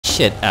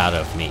shit out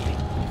of me.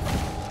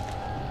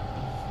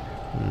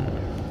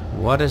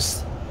 What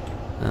is...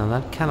 Now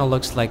that kind of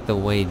looks like the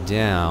way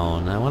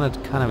down. I want to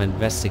kind of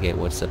investigate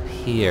what's up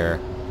here.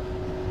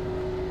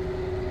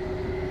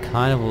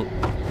 Kind of...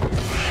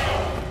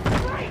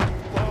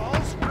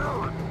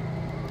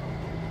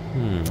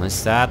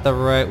 is that the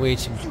right way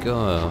to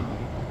go?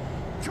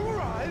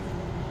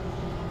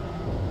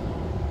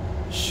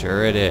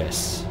 Sure it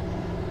is.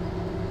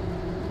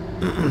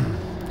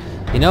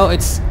 You know,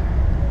 it's...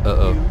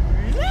 Uh-oh.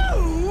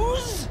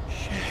 Lose?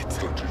 Shit. It's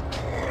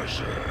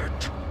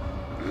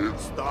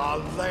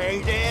the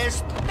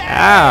latest thing.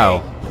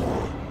 Ow!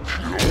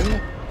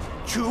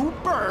 Two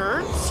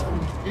birds.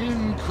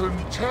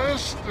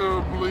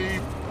 Incontestably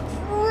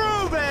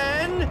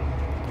Proven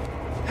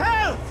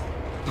health.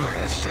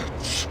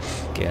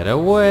 Get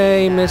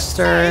away,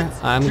 mister.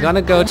 I'm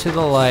gonna go to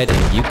the light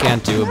and you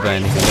can't do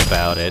anything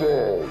about it.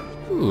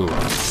 Ooh.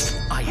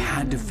 I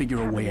had to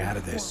figure a way out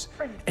of this.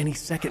 Any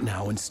second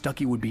now and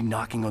Stucky would be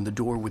knocking on the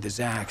door with his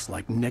axe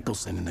like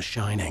Nicholson in The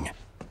Shining.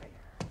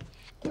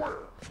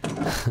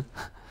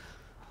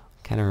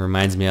 Kind of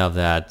reminds me of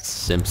that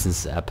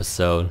Simpsons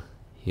episode.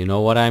 You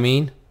know what I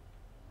mean?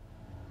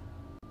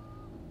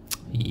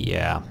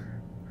 Yeah.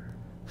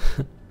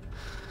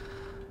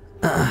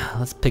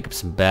 Let's pick up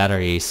some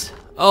batteries.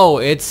 Oh,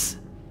 it's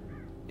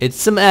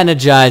some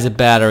Energizer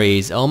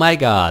batteries. Oh my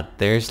god,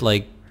 there's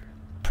like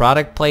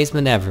product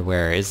placement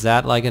everywhere. Is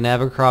that like an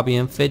Abercrombie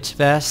and Fitch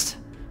vest?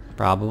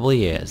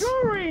 Probably is.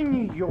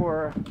 During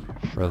your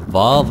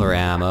Revolver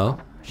ammo.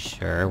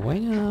 Sure, why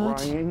not?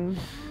 trying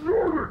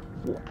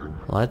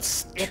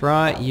Let's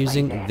try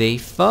using the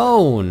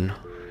phone.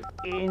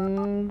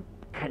 in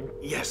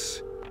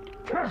Yes.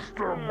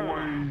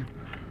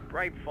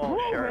 Bright Falls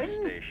Sheriff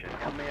Station.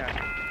 Come here.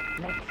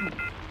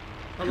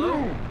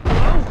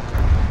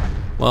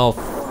 Well,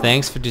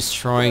 thanks for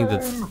destroying the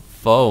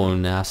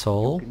phone,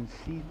 asshole.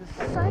 see the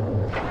sight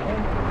and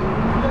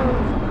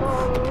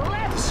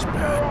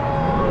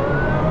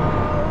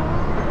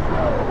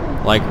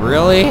Like,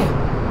 really?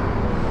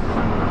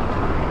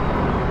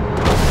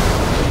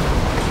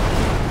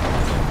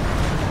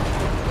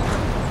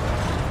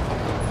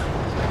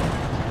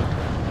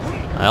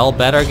 I'll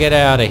better get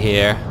out of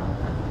here.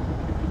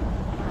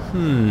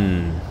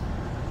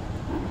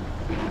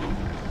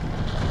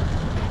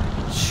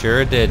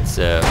 Sure did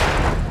so.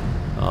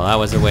 Well, that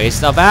was a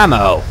waste of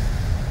ammo.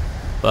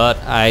 But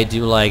I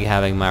do like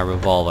having my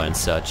revolver and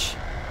such.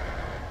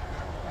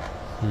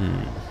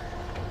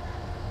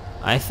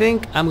 I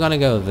think I'm gonna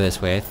go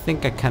this way. I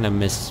think I kind of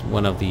missed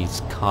one of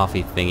these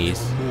coffee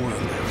thingies. More of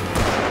them.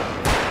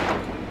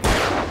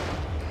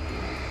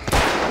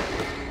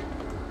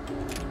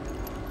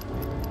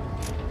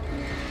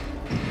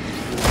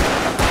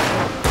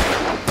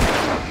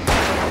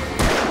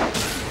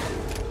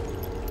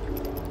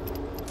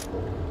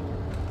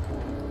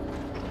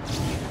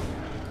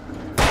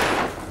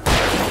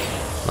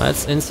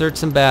 Let's insert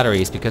some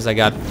batteries because I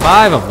got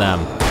 5 of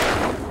them.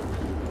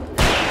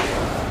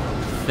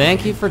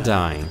 Thank you for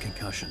dying.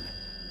 Concussion.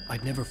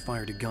 I'd never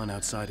fired a gun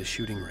outside a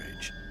shooting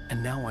range,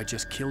 and now I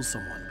just killed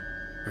someone.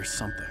 Or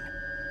something.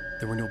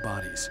 There were no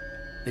bodies.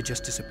 They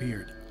just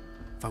disappeared.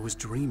 If I was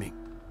dreaming,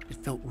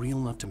 it felt real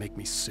enough to make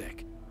me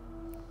sick.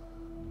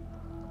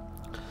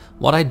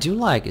 What I do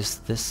like is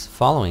this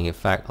following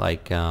effect,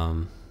 like,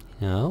 you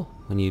know,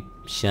 when you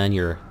shine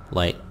your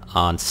light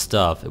on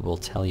stuff, it will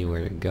tell you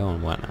where to go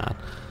and whatnot.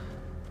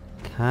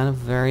 Kind of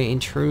very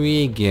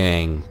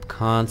intriguing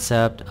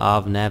concept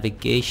of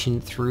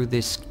navigation through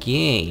this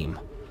game.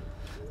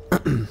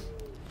 In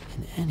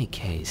any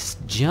case,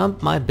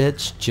 jump my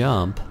bitch,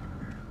 jump,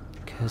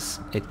 because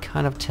it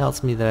kind of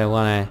tells me that I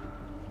want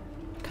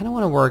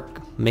to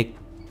work, make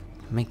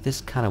this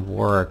kind of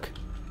work,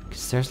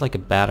 because there's like a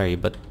battery,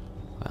 but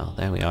well,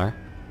 there we are.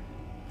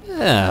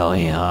 There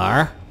we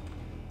are.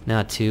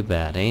 Not too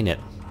bad, ain't it?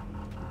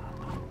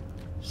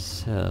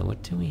 So,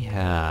 what do we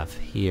have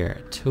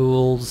here?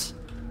 Tools,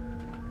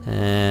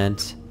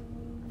 and...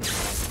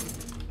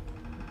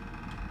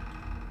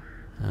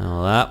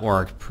 Oh, that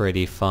worked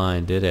pretty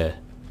fine, did it?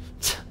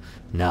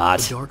 Not.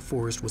 The Dark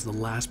Forest was the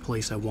last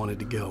place I wanted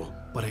to go,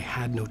 but I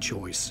had no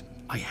choice.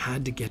 I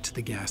had to get to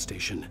the gas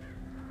station.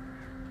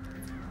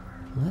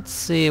 Let's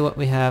see what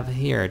we have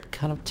here. It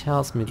kind of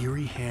tells me...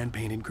 Eerie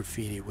hand-painted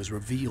graffiti was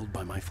revealed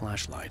by my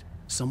flashlight.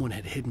 Someone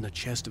had hidden a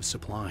chest of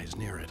supplies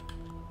near it.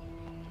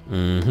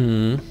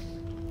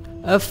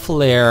 A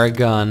flare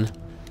gun,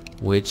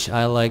 which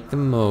I like the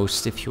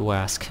most if you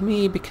ask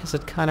me, because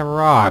it kind of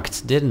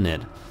rocked, didn't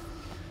it?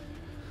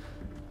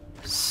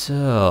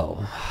 So,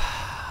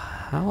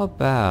 how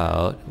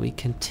about we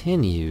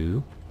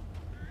continue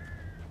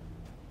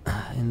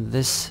in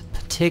this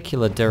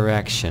particular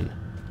direction?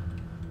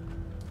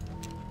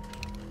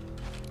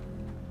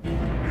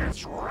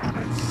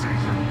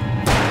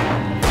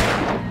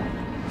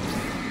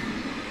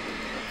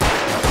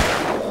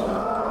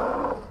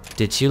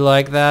 Did you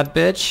like that,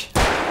 bitch?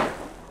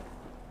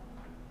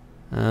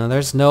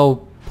 There's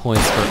no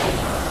points for...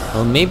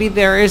 Well, maybe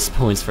there is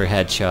points for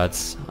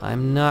headshots.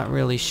 I'm not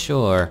really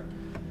sure.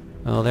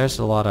 Oh, there's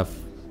a lot of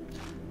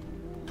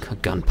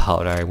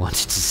Gunpowder, I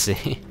wanted to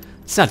say.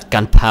 It's not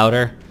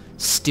gunpowder,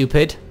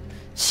 stupid.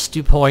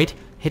 Stupoid.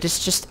 It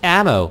is just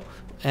ammo.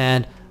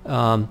 And,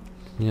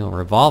 you know,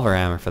 revolver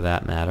ammo for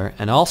that matter.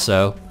 And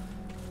also,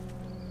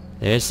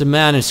 there's the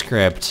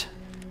manuscript.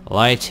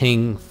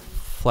 Lighting,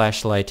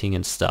 flashlighting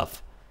and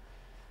stuff.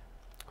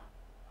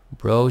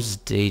 Rose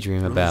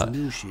daydream about... Rose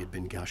knew she had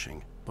been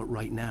gushing, but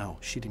right now,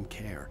 she didn't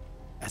care.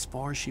 As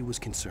far as she was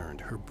concerned,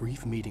 her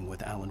brief meeting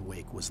with Alan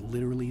Wake was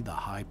literally the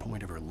high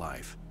point of her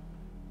life.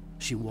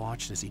 She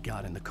watched as he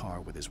got in the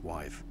car with his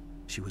wife.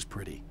 She was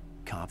pretty,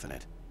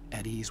 confident,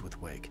 at ease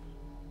with Wake.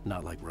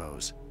 Not like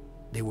Rose.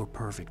 They were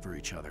perfect for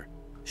each other.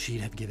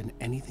 She'd have given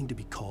anything to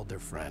be called their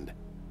friend.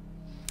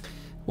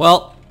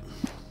 Well,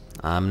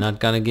 I'm not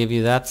gonna give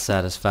you that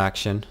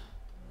satisfaction.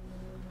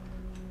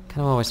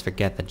 Kind of always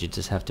forget that you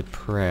just have to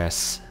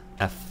press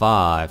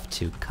F5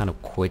 to kind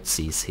of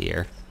quitsies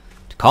here.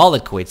 To call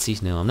it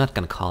quitsies? No, I'm not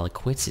gonna call it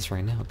quitsies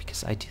right now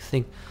because I do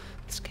think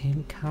this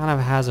game kind of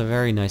has a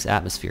very nice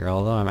atmosphere,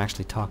 although I'm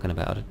actually talking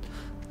about it.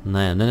 No.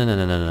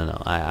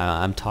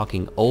 I'm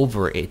talking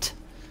over it.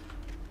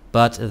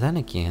 But then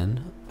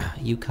again,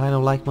 you kind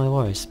of like my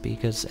voice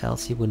because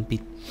else you wouldn't be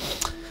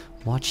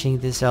watching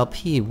this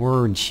LP,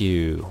 weren't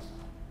you?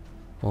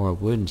 Or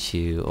wouldn't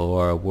you?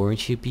 Or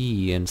weren't you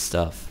be and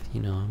stuff?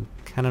 You know, I'm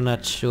kind of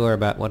not sure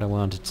about what I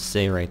wanted to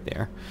say right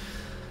there.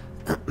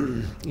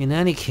 In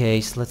any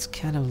case, let's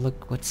kind of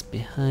look what's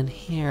behind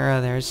here.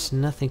 There's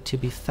nothing to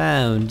be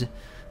found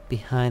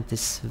behind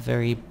this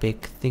very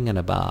big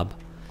thingamabob.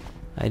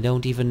 I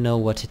don't even know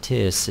what it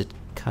is. It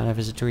kind of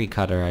is a tree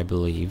cutter, I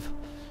believe.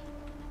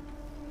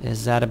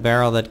 Is that a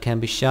barrel that can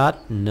be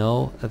shot?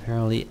 No,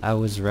 apparently I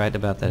was right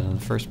about that in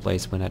the first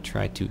place when I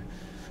tried to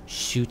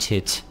shoot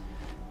it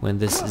when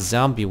this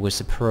zombie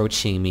was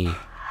approaching me.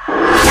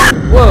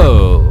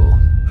 Whoa!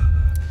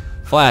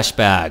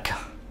 Flashback.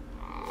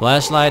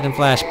 Flashlight and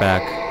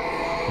flashback.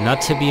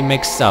 Not to be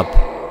mixed up.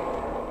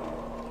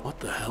 What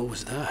the hell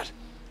was that?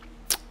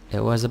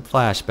 It was a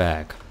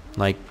flashback.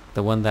 Like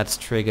the one that's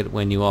triggered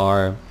when you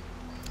are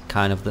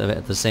kind of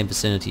at the same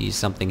vicinity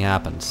something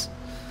happens.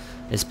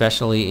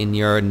 Especially in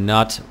your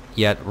not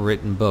yet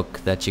written book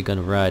that you're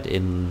gonna write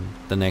in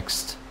the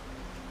next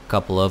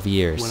couple of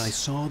years. When I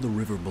saw the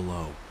river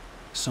below,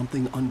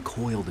 something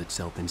uncoiled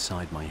itself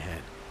inside my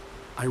head.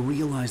 I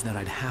realized that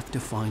I'd have to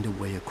find a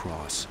way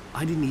across.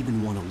 I didn't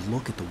even want to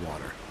look at the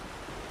water.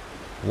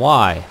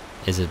 Why?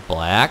 Is it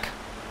black?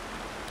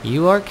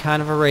 You are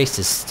kind of a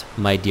racist,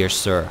 my dear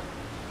sir.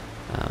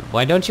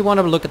 Why don't you want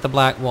to look at the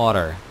black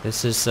water?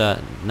 This is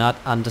not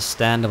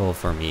understandable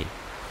for me.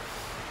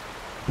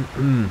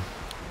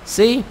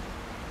 See?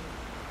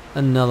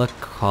 Another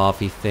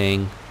coffee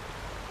thing.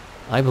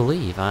 I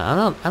believe.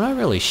 I'm not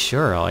really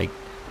sure. Like,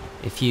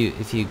 if you,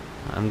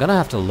 I'm gonna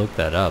have to look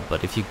that up.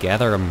 But if you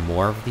gather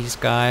more of these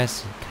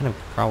guys, you kind of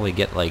probably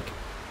get like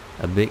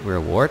a big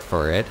reward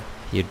for it.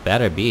 You'd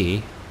better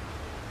be,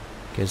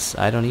 because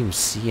I don't even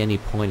see any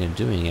point in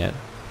doing it.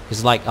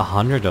 Because like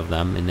 100 of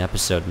them in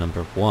episode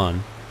number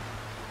 1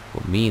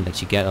 would mean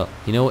that you get a,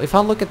 you know, if I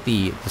look at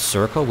the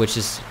circle, which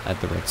is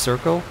at the red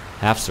circle,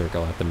 half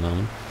circle at the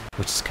moment,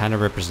 which is kind of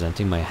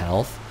representing my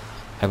health,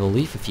 I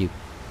believe if you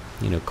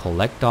know,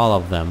 collect all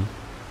of them,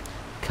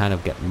 kind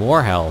of get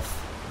more health,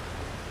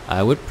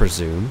 I would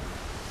presume.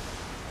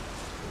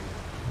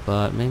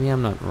 But maybe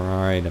I'm not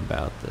right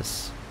about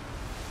this.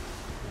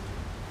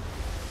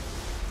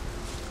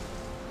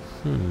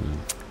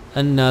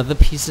 Another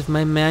piece of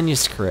my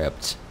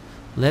manuscript.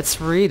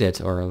 Let's read it,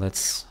 or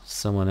let's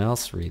someone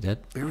else read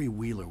it. Barry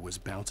Wheeler was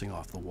bouncing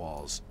off the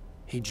walls.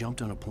 He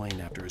jumped on a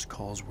plane after his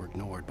calls were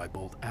ignored by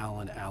both Al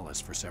and Alice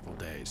for several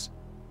days.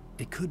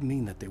 It could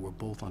mean that they were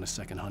both on a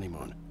second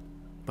honeymoon,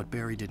 but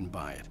Barry didn't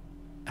buy it.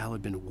 Al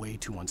had been way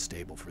too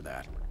unstable for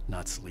that,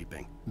 not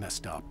sleeping,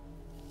 messed up.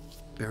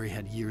 Barry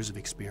had years of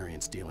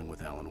experience dealing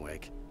with Alan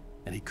Wake,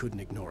 and he couldn't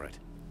ignore it.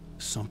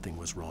 Something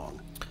was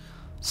wrong.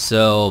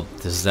 So,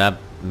 does that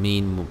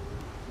mean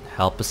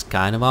help is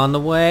kind of on the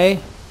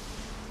way?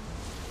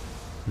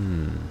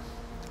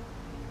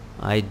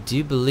 I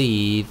do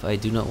believe I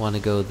do not want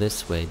to go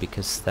this way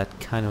because that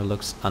kind of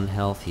looks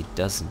unhealthy,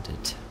 doesn't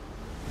it?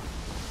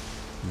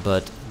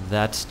 But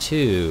that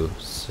too.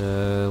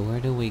 So, where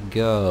do we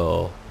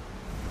go?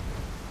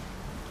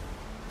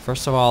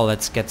 First of all,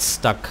 let's get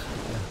stuck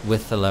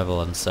with the level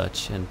and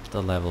such, and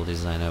the level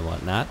design and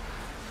whatnot.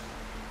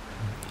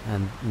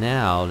 And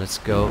now, let's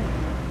go.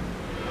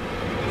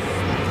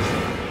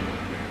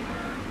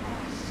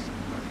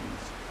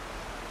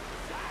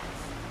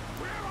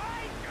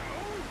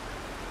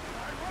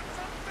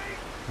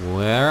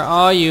 Where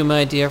are you,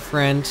 my dear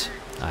friend?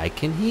 I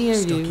can hear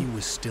Stucky you.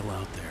 was still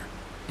out there,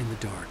 in the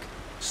dark,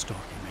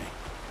 stalking me.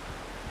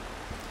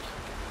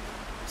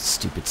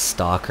 Stupid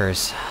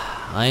stalkers.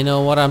 I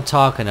know what I'm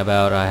talking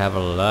about. I have a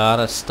lot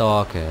of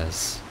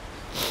stalkers.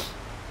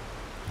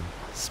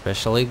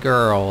 Especially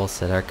girls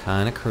that are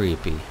kind of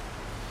creepy.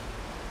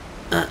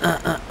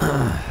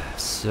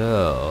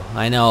 So,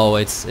 I know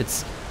it's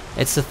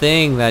a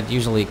thing that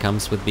usually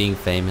comes with being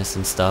famous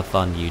and stuff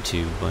on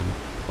YouTube and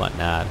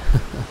whatnot.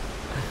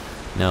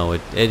 No,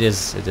 it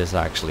is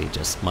actually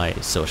just my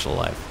social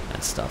life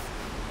and stuff.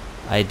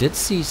 I did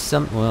see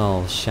some,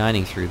 well,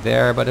 shining through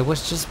there, but it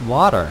was just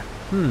water.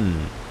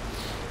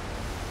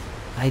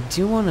 I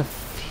do want to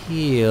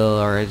feel,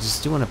 or I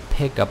just do want to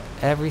pick up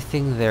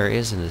everything there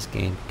is in this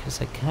game, because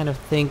I kind of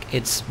think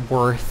it's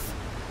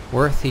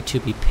worthy to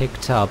be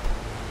picked up,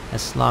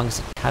 as long as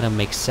it kind of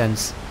makes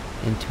sense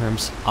in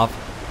terms of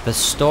the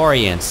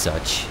story and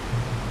such.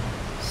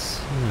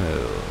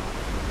 So...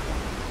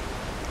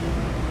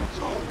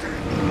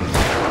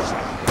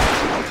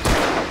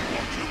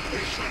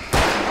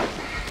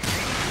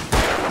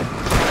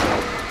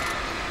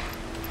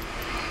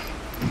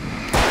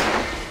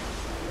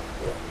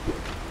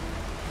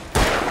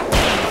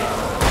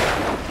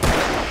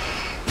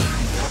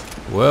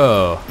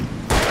 Whoa.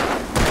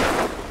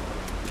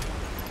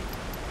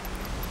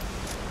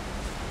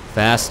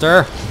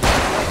 Faster.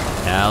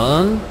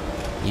 Alan,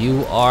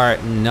 you are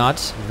not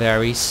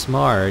very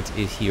smart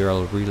if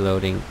you're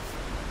reloading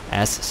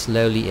as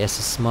slowly as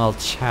a small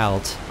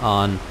child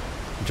on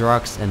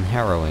drugs and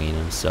heroin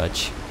and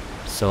such.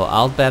 So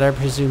I'll better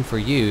presume for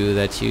you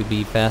that you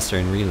be faster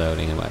in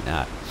reloading and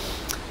whatnot.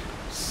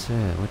 So,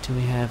 what do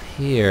we have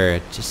here?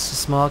 Just a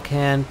small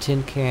tin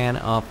can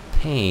of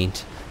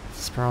paint.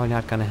 It's probably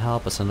not gonna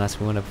help us unless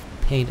we want to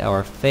paint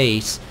our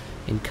face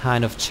in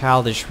kind of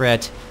childish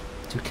red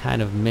to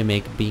kind of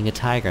mimic being a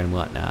tiger and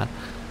whatnot.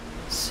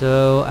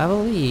 So I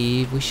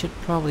believe we should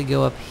probably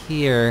go up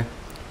here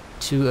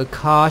to a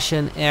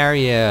caution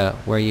area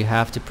where you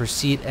have to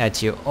proceed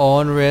at your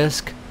own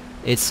risk.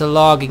 It's a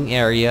logging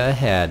area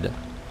ahead.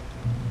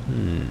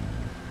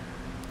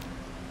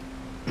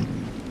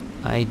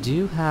 I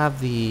do have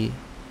the...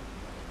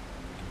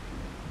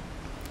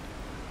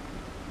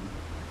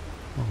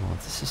 Oh,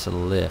 this is a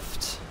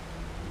lift.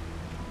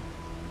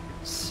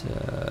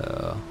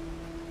 So...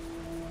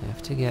 I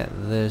have to get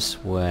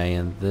this way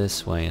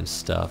and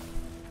stuff.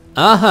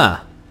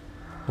 Aha!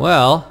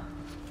 Well,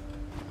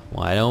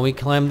 why don't we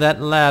climb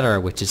that ladder,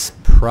 which is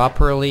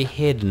properly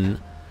hidden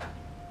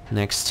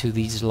next to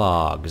these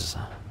logs.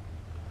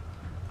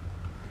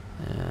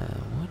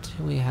 What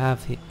do we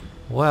have here?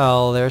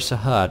 Well, there's a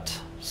hut,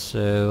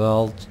 so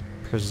I'll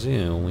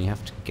presume we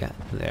have to get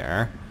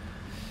there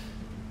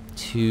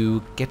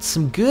to get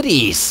some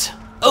goodies.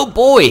 Oh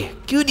boy,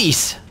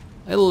 goodies!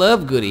 I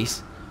love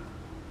goodies.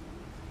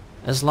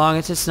 As long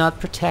as it's not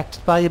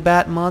protected by a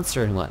bad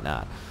monster and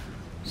whatnot.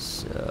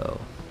 So,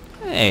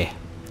 hey,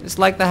 it's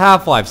like the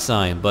Half-Life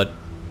sign, but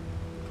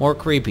more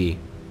creepy.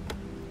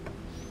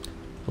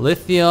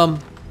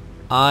 Lithium-ion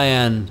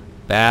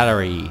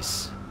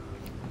batteries.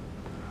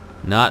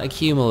 Not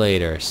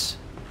accumulators.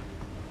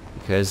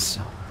 Because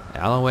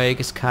Alan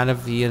Wake is kind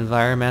of the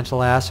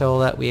environmental asshole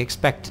that we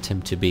expected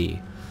him to be.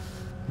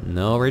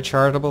 No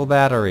rechargeable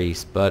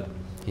batteries, but,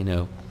 you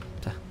know,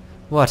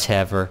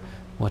 whatever.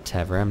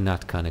 Whatever, I'm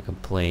not gonna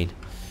complain.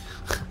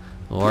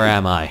 Or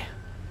am I?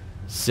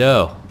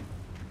 So,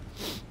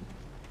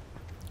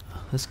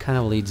 this kind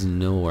of leads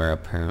nowhere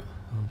apparently.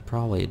 Well,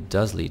 probably it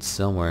does lead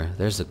somewhere.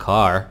 There's a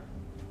car.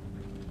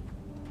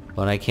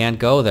 But I can't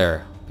go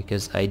there,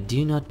 because I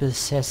do not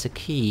possess a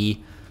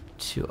key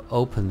to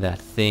open that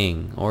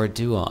thing. Or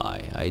do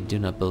I? I do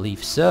not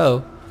believe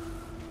so.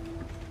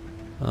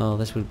 Well,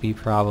 this would be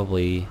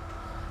probably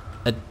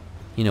a,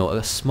 you know,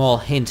 a small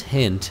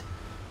hint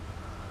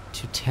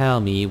to tell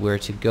me where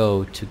to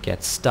go to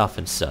get stuff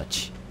and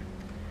such.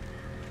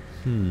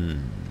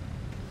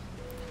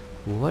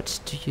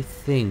 What do you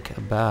think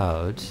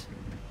about...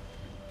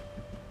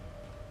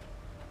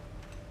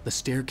 The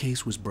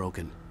staircase was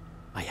broken.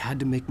 I had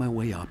to make my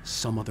way up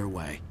some other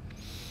way.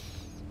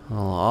 Oh,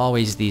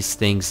 always these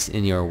things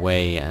in your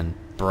way and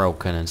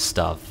broken and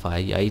stuff.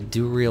 I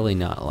do really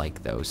not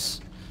like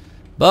those.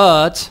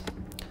 But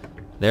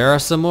there are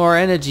some more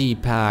energy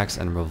packs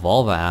and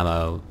revolver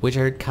ammo, which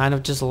are kind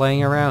of just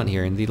laying around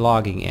here in the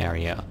logging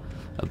area.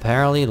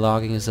 Apparently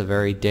logging is a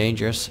very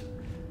dangerous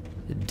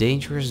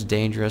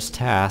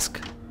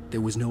task.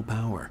 There was no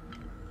power.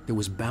 There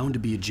was bound to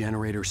be a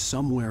generator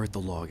somewhere at the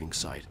logging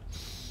site.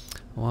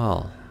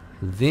 Well,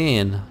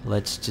 then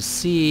let's just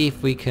see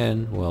if we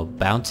can, well,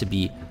 bound to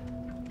be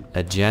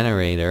a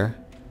generator.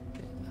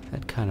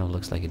 That kind of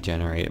looks like a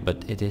generator,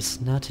 but it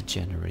is not a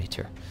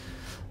generator.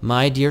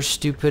 My dear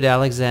stupid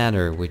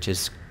Alexander, which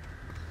is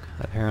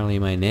apparently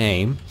my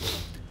name.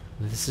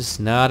 This is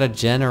not a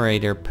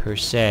generator per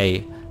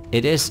se.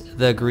 It is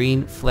the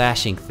green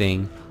flashing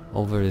thing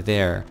over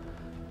there.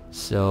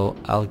 So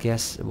I'll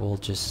guess we'll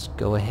just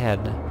go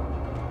ahead.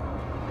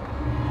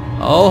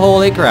 Oh,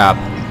 holy crap.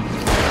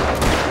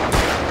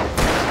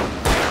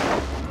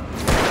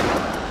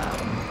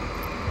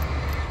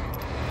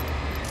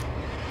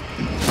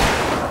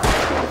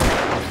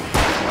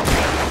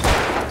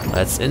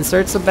 Let's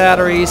insert some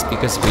batteries,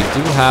 because we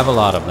do have a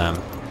lot of them.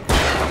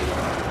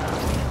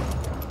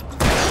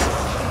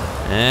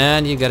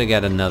 And you gotta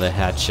get another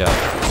headshot.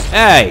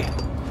 Hey!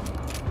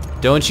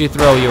 Don't you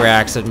throw your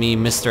axe at me,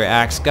 Mr.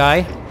 Axe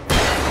Guy.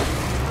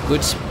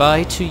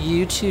 Goodbye to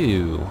you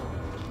too.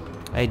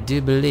 I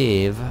do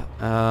believe,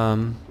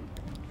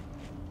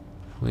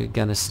 we're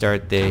gonna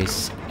start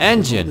this With all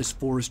engine. this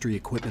forestry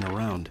equipment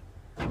around,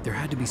 there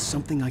had to be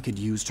something I could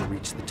use to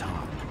reach the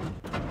top.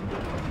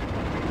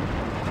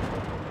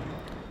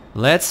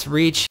 Let's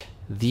reach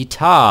the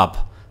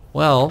top.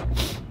 Well,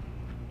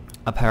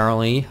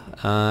 apparently,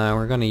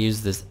 we're gonna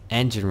use this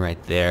engine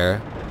right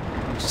there,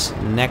 just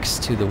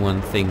next to the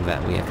one thing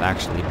that we have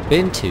actually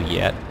been to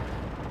yet,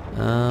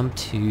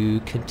 to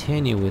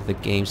continue with the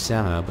game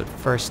somehow. But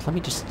first, let me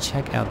just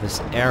check out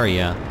this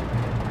area,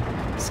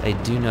 as I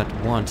do not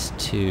want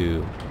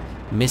to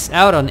miss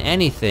out on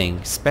anything,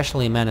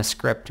 especially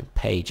manuscript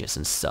pages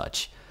and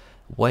such.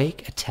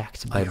 Wake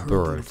attacked by I heard them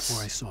birds.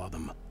 before I saw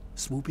them,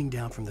 swooping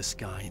down from the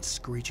sky and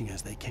screeching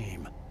as they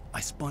came. I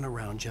spun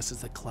around just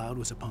as the cloud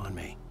was upon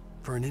me.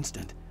 For an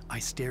instant, I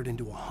stared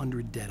into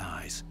 100 dead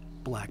eyes,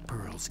 black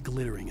pearls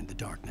glittering in the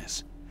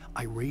darkness.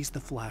 I raised the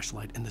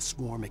flashlight and the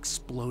swarm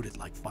exploded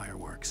like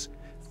fireworks.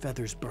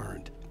 Feathers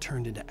burned,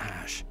 turned into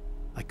ash.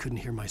 I couldn't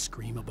hear my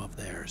scream above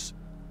theirs.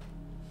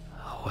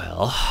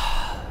 Well,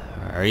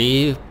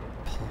 very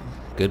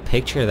good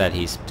picture that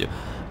he's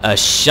a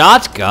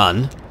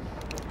shotgun.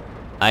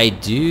 I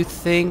do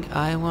think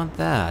I want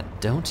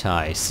that, don't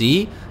I?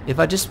 See, if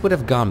I just would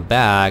have gone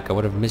back, I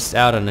would have missed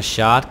out on a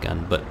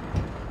shotgun. But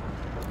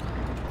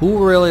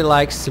who really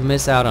likes to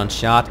miss out on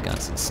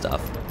shotguns and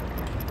stuff?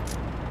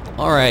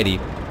 Alrighty.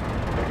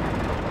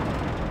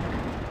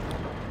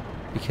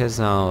 Because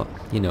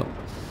you know,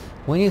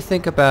 when you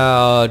think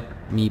about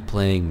me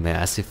playing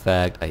Mass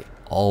Effect, I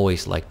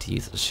always like to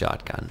use the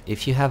shotgun.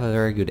 If you have a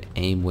very good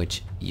aim,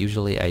 which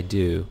usually I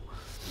do,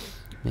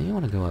 maybe you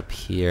want to go up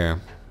here.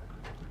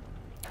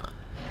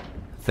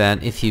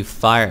 Then if you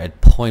fire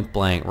at point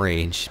blank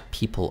range,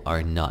 people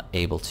are not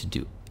able to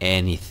do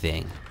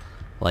anything.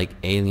 Like,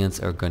 aliens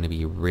are going to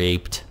be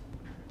raped,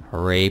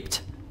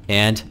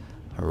 and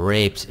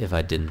raped if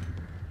I didn't.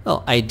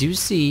 Well, I do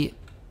see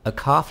a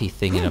coffee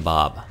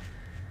thingamabob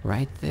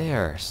right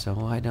there, so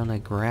why don't I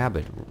grab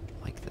it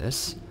like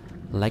this?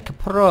 Like a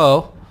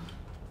pro.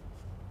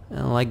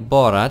 And like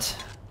Borat.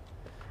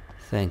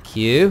 Thank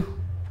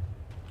you.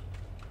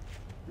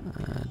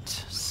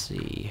 Let's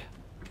see.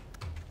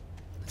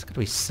 It's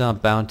gonna be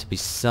bound to be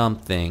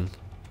something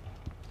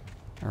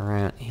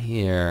around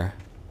here.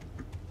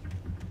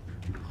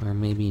 Or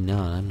maybe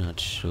not, I'm not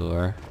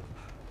sure.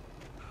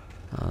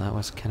 Oh, that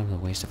was kind of a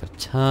waste of a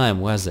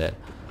time, was it?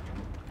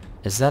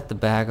 Is that the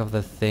bag of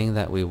the thing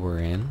that we were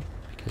in?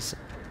 Because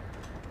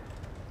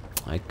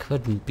I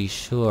couldn't be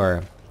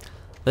sure.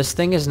 This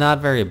thing is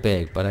not very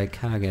big, but I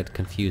kind of get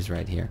confused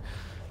right here.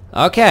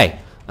 Okay,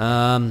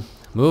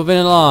 moving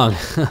along.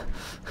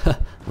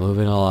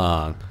 Moving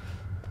along.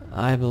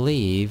 I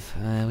believe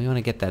we want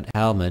to get that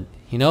helmet,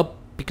 you know,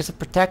 because of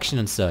protection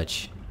and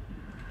such.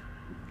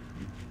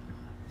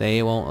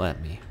 They won't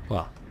let me.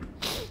 Well,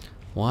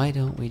 why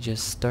don't we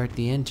just start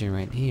the engine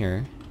right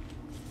here?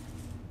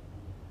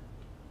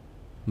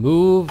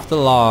 Move the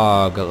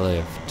log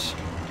lift.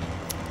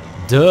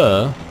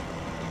 Duh.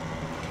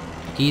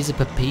 Easy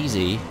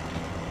peasy.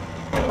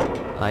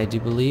 I do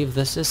believe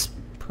this is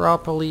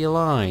properly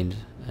aligned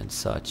and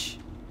such.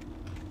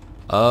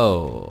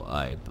 Oh,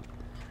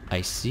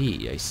 I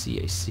see.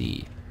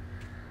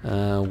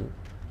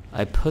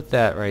 I put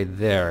that right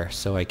there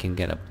so I can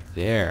get up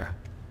there.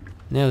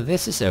 No,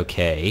 this is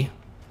okay.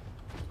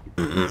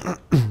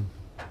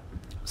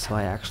 So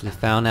I actually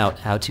found out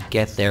how to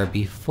get there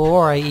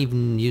before I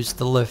even used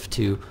the lift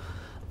to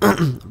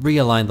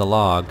realign the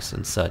logs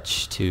and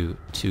such to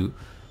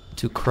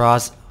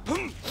cross.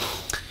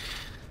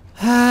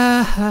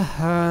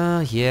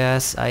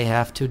 Yes, I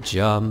have to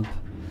jump.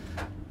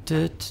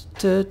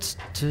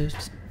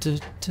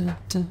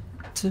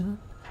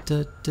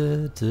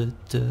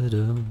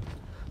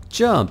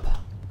 Jump.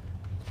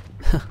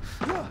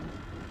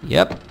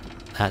 Yep,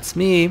 that's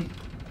me.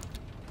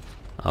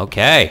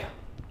 Okay.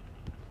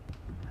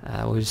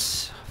 That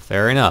was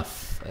fair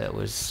enough. It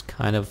was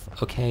kind of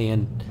okay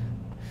and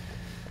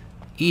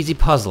easy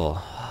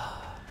puzzle.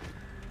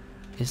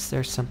 Is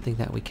there something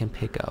that we can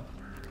pick up?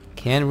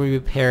 Can we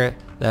repair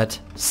that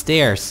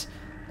stairs?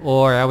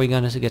 Or are we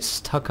gonna get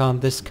stuck on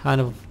this kind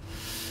of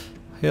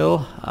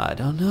hill? I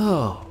don't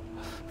know.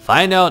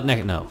 Find out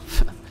next. No.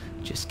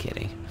 Just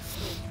kidding.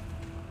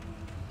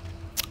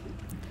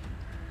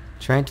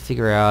 Trying to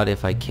figure out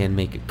if I can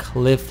make a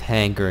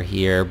cliffhanger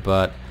here,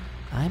 but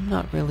I'm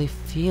not really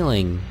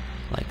feeling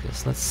like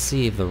this. Let's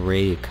see if the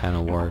radio kind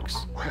of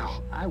works.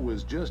 Well, I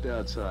was just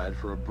outside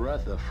for a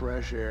breath of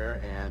fresh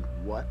air, and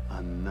what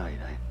a night.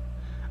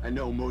 I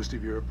know most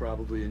of you are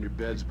probably in your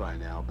beds by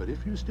now, but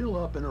if you're still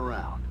up and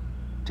around,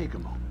 take a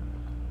moment.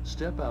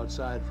 Step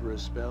outside for a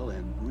spell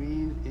and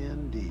breathe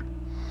in deep.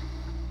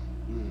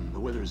 The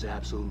weather is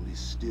absolutely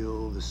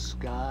still. The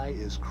sky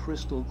is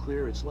crystal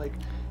clear. It's like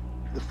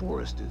the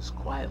forest is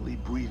quietly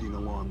breathing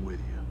along with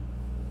you.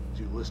 As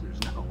you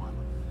listeners know,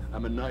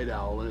 I'm a night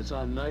owl, and it's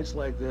on nights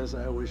like this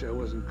I wish I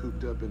wasn't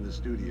cooped up in the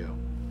studio.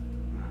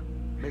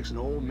 Makes an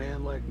old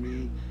man like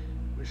me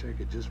wish I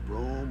could just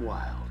roam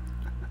wild.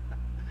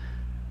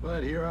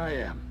 But here I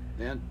am,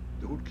 and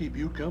who'd keep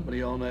you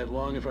company all night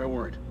long if I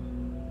weren't?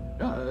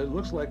 It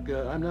looks like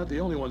I'm not the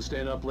only one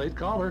staying up late.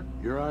 Caller,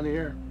 you're on the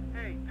air.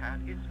 Hey, Pat,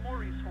 it's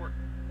Maurice Horton.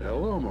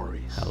 Hello,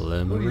 Maurice.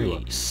 Hello, What are you up to?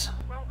 Maurice.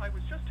 Well, I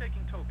was just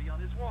taking Toby on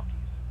his walkies.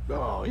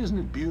 Oh, isn't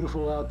it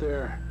beautiful out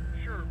there?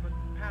 Sure, but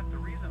Pat, the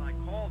reason I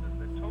called is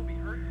that Toby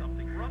heard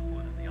something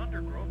rustling in the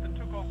undergrowth and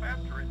took off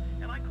after it,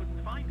 and I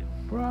couldn't find it.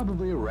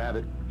 Probably a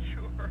rabbit.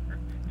 Sure,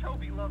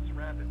 Toby loves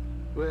rabbits.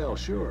 Well,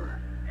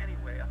 sure.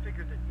 Anyway, I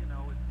figured that, you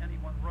know, if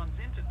anyone runs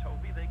into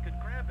Toby, they could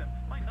grab him.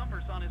 My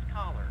number's on his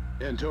collar.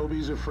 And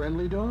Toby's a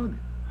friendly dog?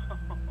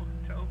 Oh,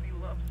 Toby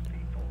loves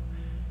people.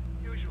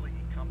 Usually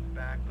he comes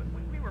back, but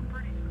we were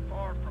pretty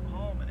far from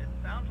home, and it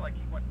sounds like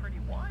he went pretty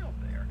wild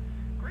there.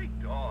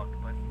 Great dog,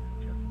 but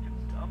he's just too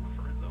dumb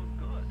for his own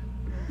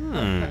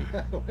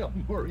good. Well,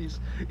 Maurice,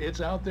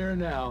 it's out there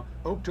now.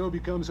 Hope Toby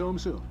comes home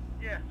soon.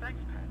 Yeah,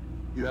 thanks, Pat.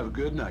 You have a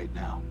good night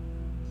now.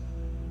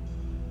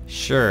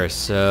 Sure,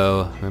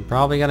 so we're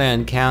probably gonna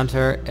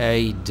encounter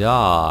a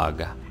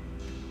dog.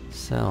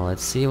 So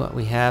let's see what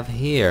we have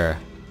here.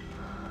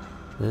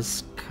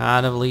 This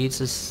kind of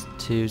leads us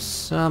to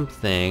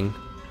something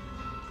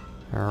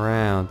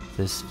around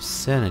this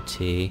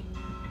vicinity.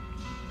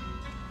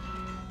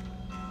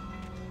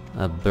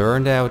 A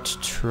burned out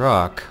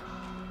truck.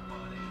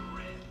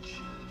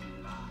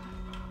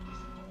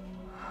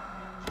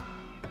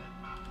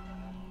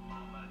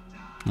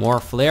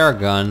 More flare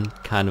gun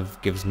kind of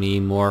gives me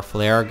more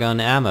flare gun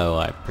ammo,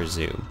 I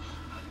presume.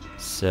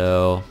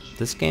 So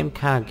this game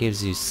kind of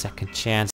gives you second chance